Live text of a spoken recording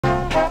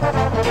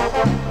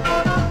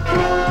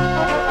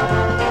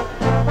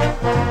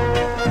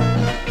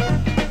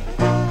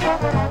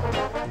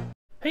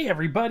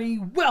everybody,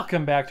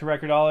 welcome back to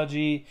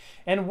Record-ology,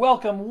 and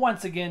welcome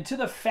once again to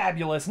the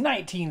fabulous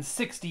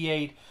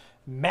 1968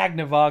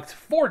 Magnavox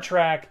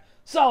 4-track,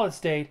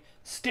 solid-state,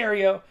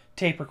 stereo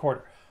tape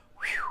recorder.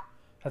 Whew,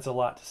 that's a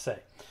lot to say.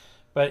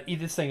 But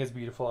this thing is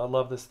beautiful. I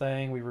love this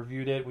thing. We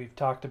reviewed it. We've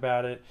talked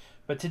about it.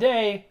 But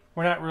today,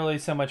 we're not really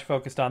so much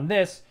focused on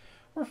this.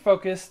 We're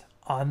focused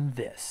on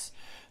this.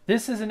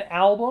 This is an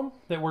album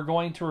that we're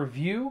going to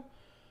review.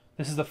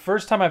 This is the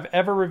first time I've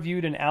ever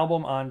reviewed an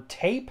album on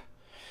tape.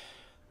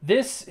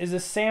 This is a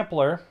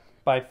sampler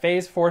by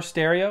Phase 4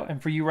 Stereo,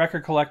 and for you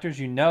record collectors,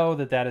 you know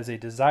that that is a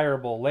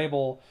desirable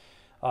label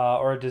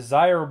or a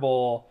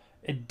desirable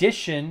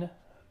edition,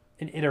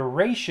 an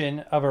iteration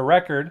of a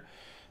record.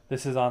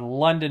 This is on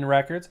London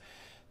Records.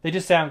 They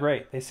just sound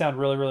great. They sound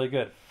really, really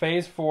good.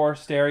 Phase 4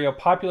 Stereo,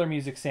 popular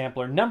music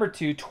sampler, number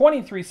 2,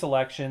 23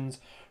 selections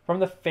from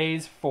the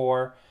Phase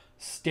 4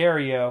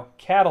 Stereo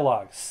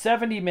catalog.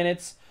 70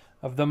 minutes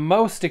of the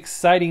most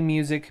exciting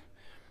music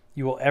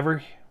you will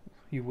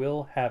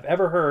have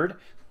ever heard,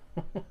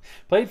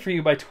 played for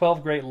you by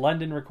 12 great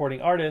London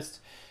recording artists,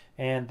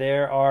 and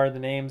there are the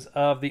names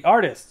of the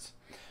artists.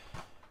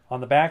 On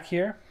the back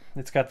here,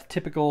 it's got the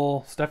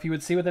typical stuff you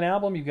would see with an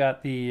album. You've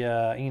got the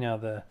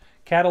the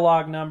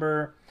catalog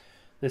number.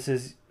 This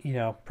is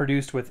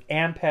produced with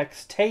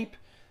Ampex tape,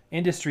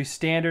 industry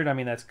standard. I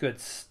mean, that's good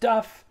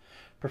stuff.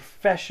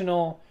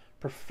 Professional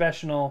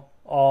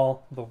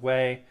all the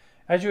way,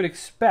 as you would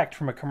expect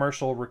from a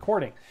commercial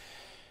recording.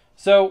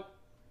 So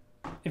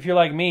if you're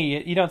like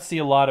me, you don't see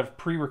a lot of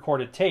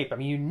pre-recorded tape. I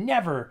mean, you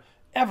never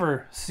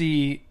ever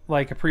see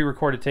like a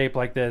pre-recorded tape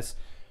like this,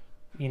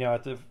 in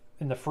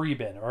the free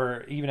bin,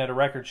 or even at a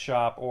record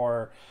shop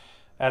or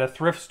at a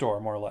thrift store,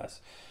 more or less.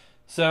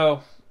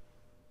 So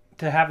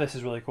to have this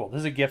is really cool. This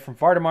is a gift from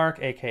Vardamark,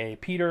 aka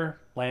Peter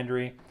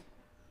Landry,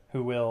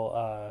 who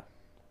will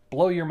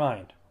blow your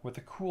mind with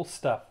the cool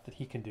stuff that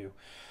he can do.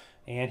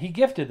 And he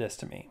gifted this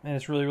to me, and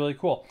it's really, really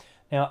cool.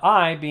 Now,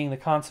 I, being the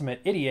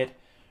consummate idiot,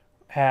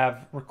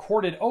 have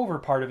recorded over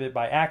part of it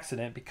by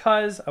accident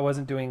because I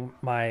wasn't doing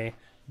my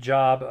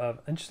job of...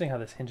 Interesting how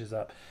this hinges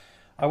up.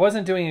 I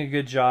wasn't doing a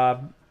good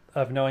job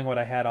of knowing what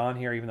I had on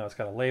here, even though it's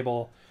got a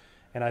label.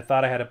 And I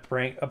thought I had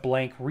a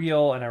blank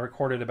reel, and I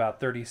recorded about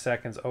 30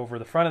 seconds over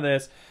the front of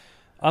this.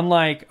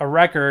 Unlike a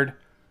record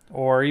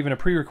or even a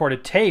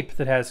pre-recorded tape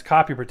that has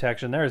copy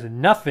protection, there is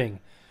nothing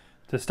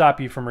to stop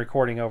you from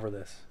recording over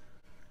this.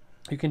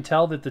 You can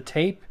tell that the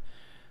tape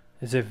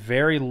is a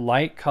very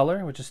light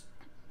color, which is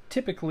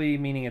typically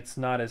meaning it's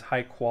not as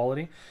high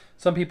quality.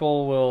 Some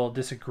people will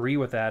disagree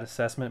with that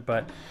assessment,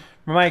 but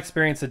from my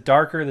experience, the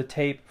darker the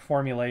tape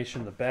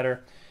formulation, the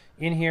better.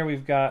 In here,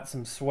 we've got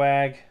some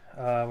swag.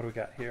 What do we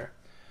got here?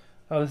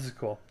 Oh, this is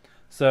cool.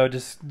 So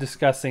just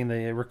discussing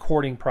the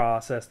recording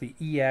process, the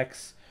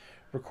EX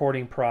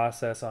recording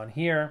process on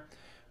here,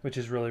 which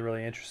is really,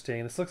 really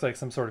interesting. This looks like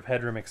some sort of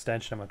headroom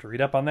extension. I'm going to have to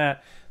read up on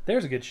that.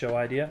 There's a good show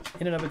idea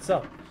in and of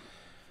itself.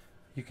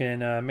 You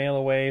can mail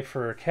away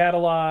for a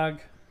catalog.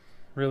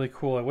 Really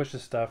cool. I wish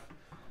this stuff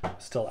was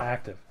still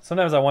active.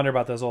 Sometimes I wonder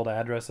about those old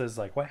addresses.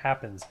 Like, what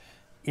happens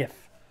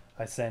if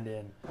I send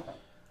in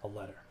a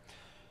letter?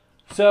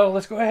 So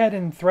let's go ahead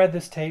and thread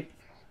this tape.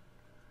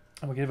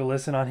 And we'll give it a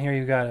listen. On here,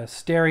 you've got a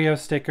stereo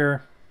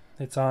sticker.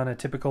 It's on a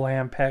typical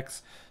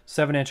Ampex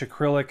 7-inch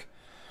acrylic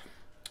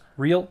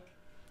reel.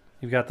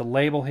 You've got the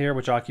label here,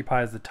 which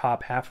occupies the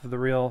top half of the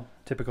reel,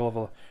 typical of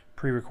a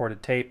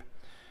pre-recorded tape.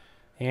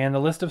 And the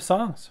list of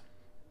songs.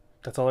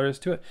 That's all there is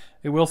to it.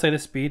 It will say the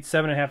speed,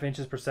 7.5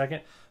 inches per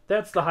second.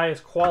 That's the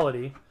highest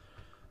quality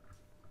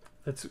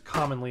that's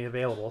commonly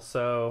available.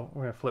 So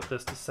we're going to flip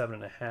this to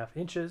 7.5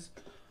 inches.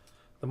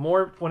 The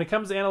more, when it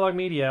comes to analog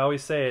media, I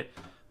always say it,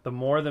 the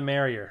more the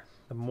merrier.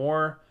 The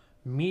more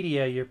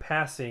media you're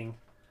passing,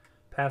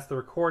 past the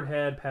record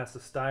head, past the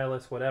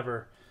stylus,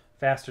 whatever,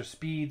 faster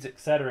speeds,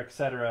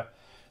 etc.,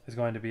 is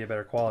going to be a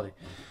better quality.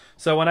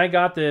 So when I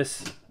got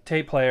this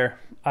tape player,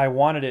 I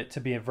wanted it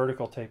to be a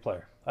vertical tape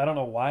player. I don't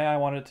know why I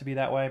wanted it to be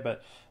that way,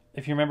 but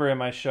if you remember in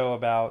my show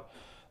about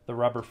the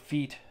rubber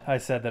feet, I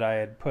said that I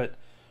had put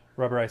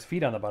rubberized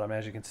feet on the bottom.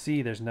 As you can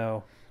see, there's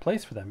no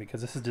place for them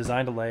because this is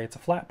designed to lay, it's a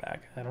flat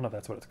back. I don't know if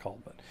that's what it's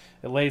called, but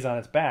it lays on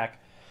its back,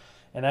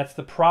 and that's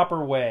the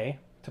proper way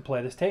to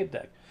play this tape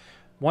deck.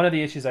 One of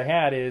the issues I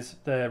had is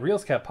the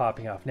reels kept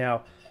popping off.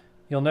 Now,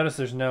 you'll notice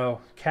there's no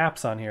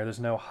caps on here. There's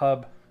no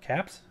hub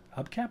caps?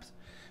 Hubcaps?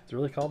 Is it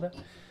really called that?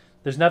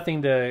 There's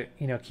nothing to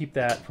keep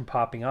that from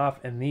popping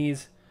off, and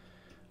these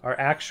are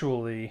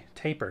actually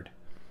tapered.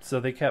 So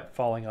they kept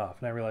falling off.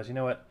 And I realized, you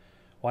know what?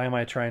 Why am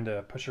I trying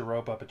to push a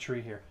rope up a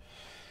tree here?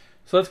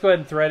 So let's go ahead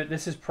and thread it.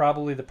 This is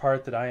probably the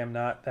part that I am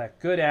not that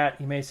good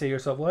at. You may say to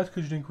yourself, well, that's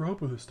because you didn't grow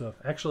up with this stuff.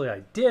 Actually, I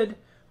did.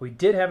 We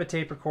did have a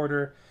tape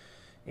recorder.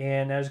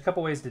 And there's a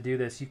couple ways to do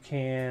this. You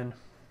can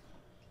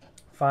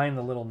find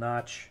the little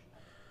notch.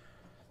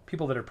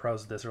 People that are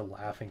pros at this are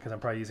laughing because I'm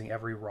probably using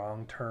every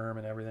wrong term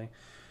and everything.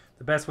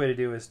 The best way to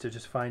do is to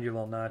just find your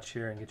little notch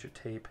here and get your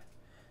tape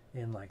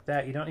in like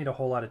that. You don't need a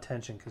whole lot of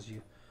tension because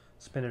you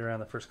spin it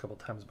around the first couple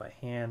times by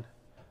hand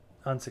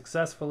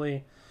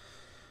unsuccessfully.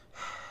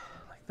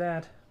 Like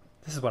that.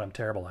 This is what I'm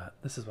terrible at.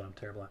 This is what I'm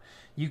terrible at.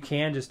 You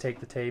can just take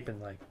the tape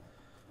and like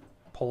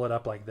pull it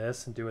up like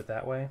this and do it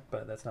that way,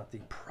 but that's not the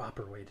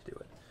proper way to do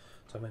it.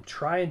 So I'm going to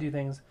try and do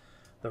things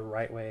the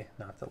right way,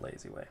 not the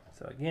lazy way.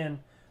 So again,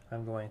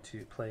 I'm going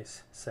to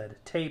place said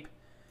tape.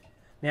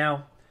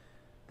 Now,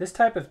 this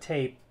type of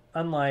tape,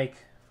 unlike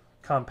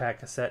compact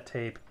cassette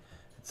tape,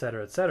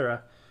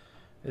 etc.,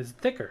 is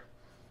thicker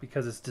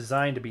because it's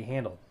designed to be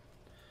handled.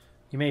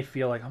 You may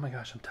feel like, oh my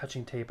gosh, I'm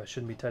touching tape. I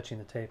shouldn't be touching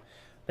the tape.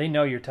 They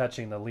know you're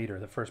touching the leader,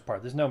 the first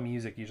part. There's no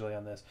music usually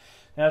on this.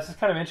 Now, this is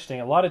kind of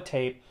interesting. A lot of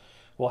tape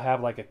will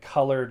have like a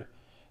colored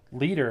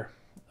leader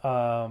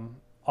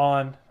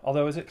on,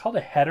 although is it called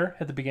a header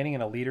at the beginning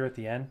and a leader at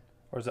the end?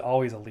 Or is it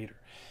always a leader?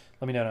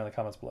 Let me know down in the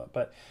comments below.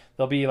 But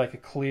there'll be like a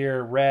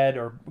clear red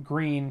or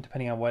green,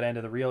 depending on what end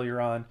of the reel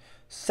you're on,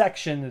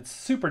 section that's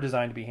super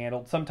designed to be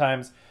handled.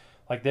 Sometimes,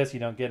 like this, you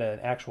don't get an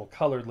actual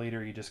colored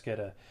leader. You just get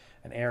an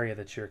area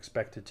that you're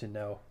expected to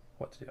know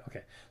what to do.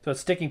 Okay, so it's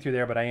sticking through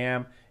there, but I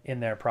am in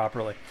there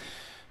properly.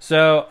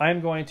 So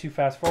I'm going to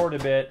fast forward a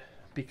bit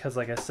because,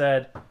 like I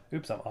said,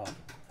 oops, I'm off.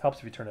 Helps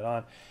if you turn it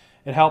on.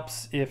 It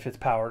helps if it's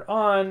powered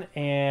on,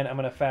 and I'm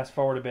going to fast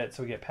forward a bit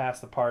so we get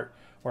past the part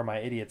where my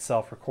idiot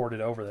self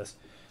recorded over this.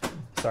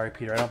 Sorry,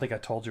 Peter, I don't think I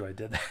told you I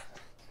did that.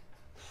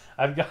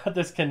 I've got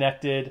this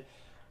connected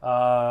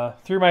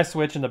through my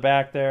switch in the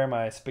back there,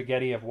 my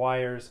spaghetti of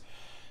wires,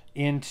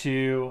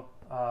 into,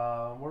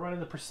 we're running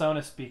the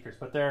Persona speakers,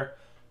 but they're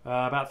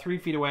about 3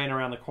 feet away and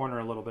around the corner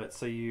a little bit,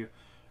 so you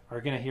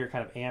are going to hear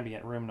kind of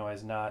ambient room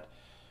noise, not,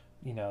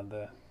 you know,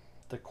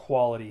 the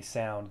quality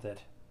sound that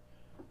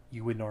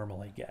you would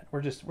normally get.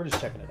 We're just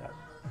checking it out.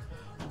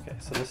 Okay,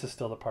 so this is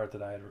still the part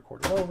that I had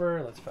recorded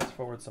over. Let's fast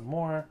forward some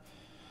more.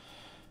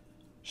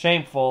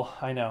 Shameful,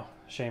 I know.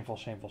 Shameful,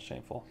 shameful,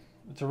 shameful.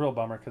 It's a real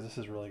bummer because this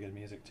is really good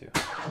music too.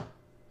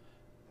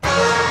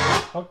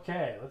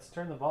 Okay, let's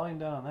turn the volume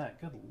down on that.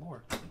 Good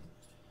Lord.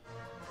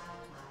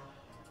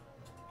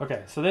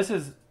 Okay, so this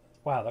is,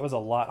 wow, that was a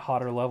lot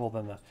hotter level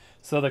than the,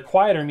 so the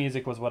quieter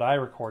music was what I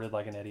recorded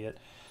like an idiot.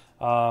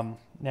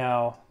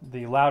 Now,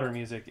 the louder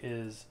music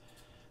is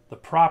the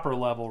proper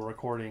level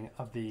recording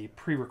of the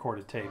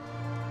pre-recorded tape.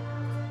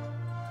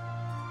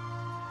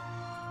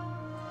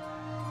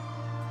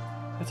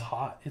 It's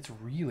hot. It's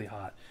really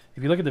hot.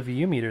 If you look at the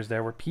VU meters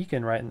there, we're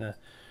peaking right in the,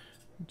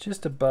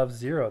 just above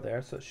 0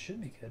 there, so it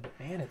should be good. But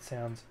man, it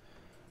sounds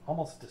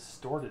almost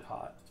distorted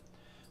hot.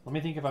 Let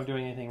me think if I'm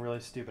doing anything really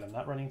stupid. I'm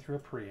not running through a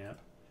preamp.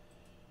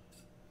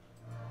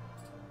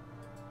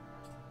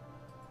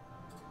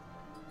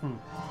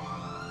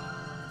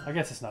 I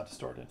guess it's not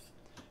distorted.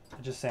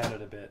 It just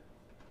sounded a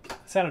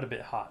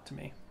bit hot to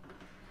me.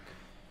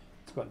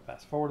 Let's go ahead and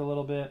fast forward a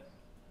little bit.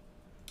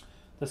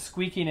 The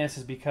squeakiness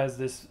is because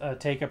this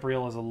take-up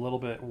reel is a little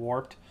bit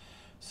warped.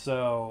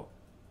 So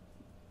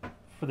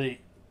for the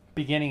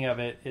beginning of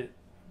it, it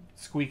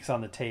squeaks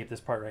on the tape, this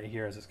part right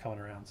here as it's coming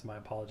around. So my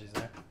apologies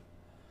there.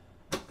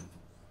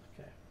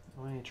 Okay,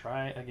 let me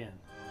try again.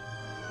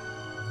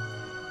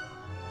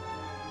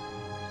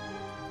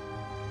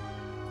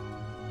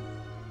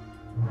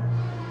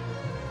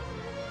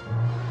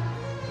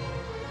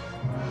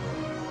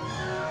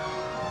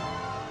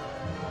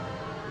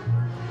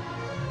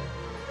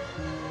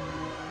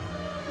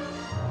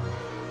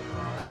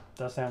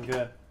 Does sound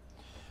good.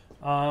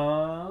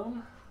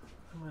 I'm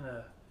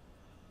gonna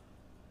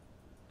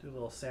do a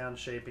little sound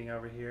shaping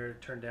over here.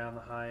 Turn down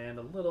the high end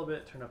a little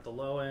bit, turn up the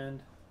low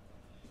end.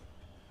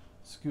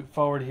 Scoot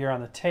forward here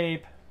on the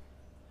tape.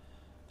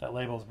 That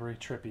label is very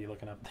trippy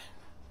looking up there.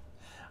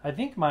 I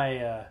think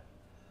I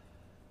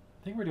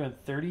think we're doing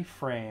 30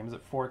 frames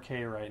at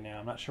 4K right now.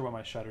 I'm not sure what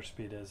my shutter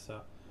speed is, so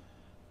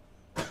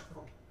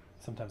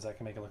sometimes that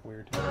can make it look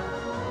weird.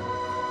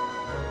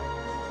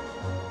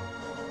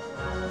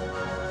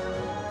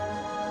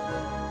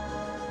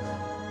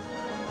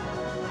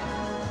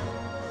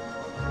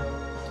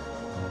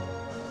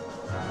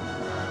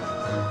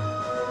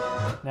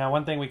 Now,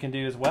 one thing we can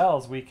do as well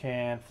is we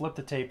can flip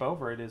the tape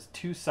over. It is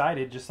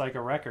two-sided, just like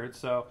a record.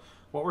 So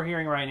what we're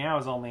hearing right now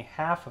is only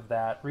half of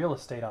that real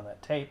estate on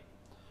that tape.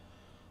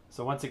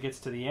 So once it gets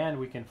to the end,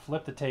 we can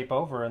flip the tape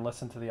over and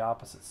listen to the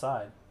opposite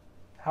side.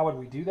 How would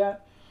we do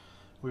that?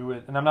 We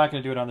would, and I'm not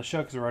going to do it on the show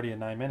because we're already at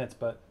 9 minutes,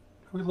 but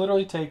we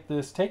literally take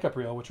this take-up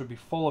reel, which would be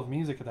full of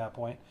music at that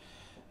point,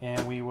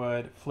 and we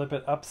would flip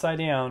it upside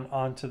down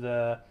onto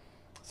the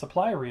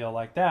supply reel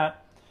like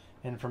that,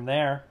 and from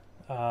there,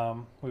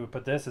 we would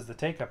put this as the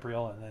take-up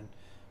reel and then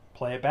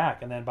play it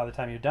back, and then by the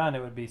time you're done,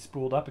 it would be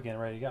spooled up again,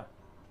 ready to go.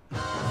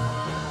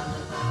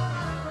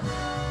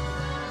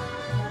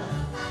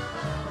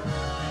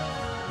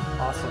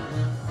 Awesome.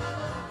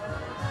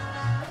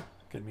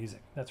 Good music.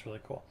 That's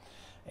really cool.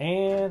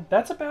 And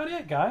that's about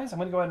it, guys. I'm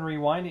going to go ahead and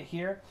rewind it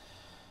here.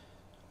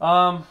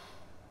 I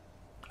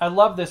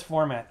love this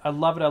format. I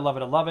love it, I love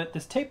it, I love it.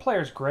 This tape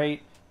player is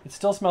great. It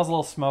still smells a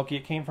little smoky.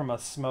 It came from a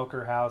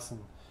smoker house,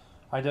 and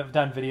I've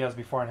done videos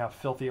before on how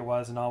filthy it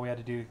was, and all we had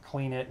to do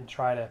clean it and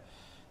try to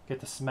get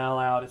the smell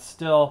out. It's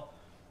still,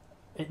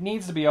 it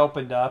needs to be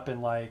opened up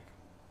and like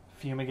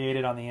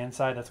fumigated on the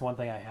inside. That's one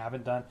thing I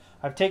haven't done.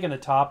 I've taken the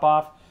top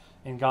off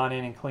and gone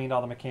in and cleaned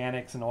all the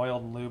mechanics and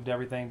oiled and lubed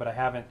everything, but I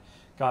haven't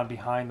gone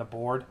behind the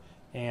board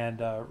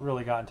and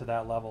really gotten to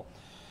that level.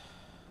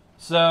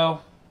 So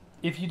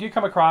if you do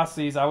come across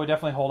these, I would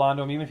definitely hold on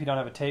to them, even if you don't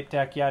have a tape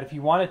deck yet. If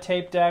you want a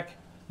tape deck,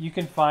 you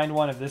can find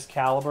one of this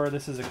caliber.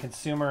 This is a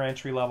consumer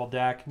entry-level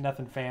deck,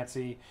 nothing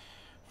fancy,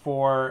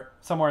 for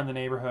somewhere in the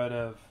neighborhood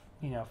of,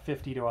 you know,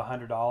 $50 to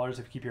 $100 if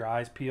you keep your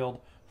eyes peeled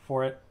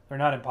for it. They're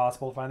not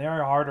impossible to find. They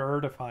are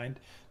harder to find,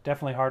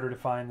 definitely harder to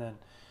find than,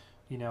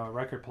 you know, a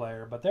record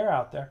player, but they're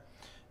out there.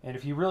 And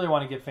if you really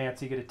want to get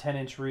fancy, get a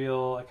 10-inch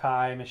reel, a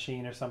Kai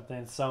machine or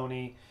something,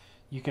 Sony,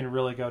 you can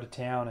really go to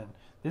town. And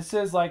this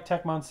is, like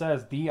Techmoan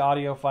says, the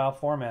audiophile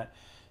format.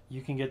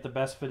 You can get the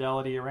best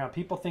fidelity around.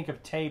 People think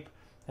of tape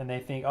and they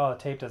think, oh, the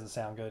tape doesn't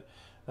sound good.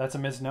 That's a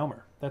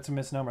misnomer. That's a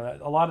misnomer.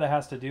 A lot of that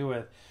has to do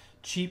with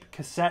cheap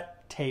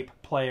cassette tape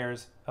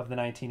players of the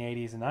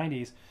 1980s and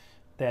 90s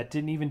that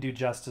didn't even do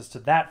justice to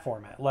that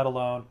format, let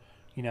alone,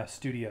 you know,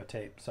 studio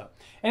tape. So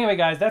anyway,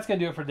 guys, that's going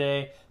to do it for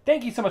today.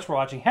 Thank you so much for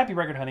watching. Happy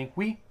record hunting.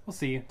 We will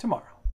see you tomorrow.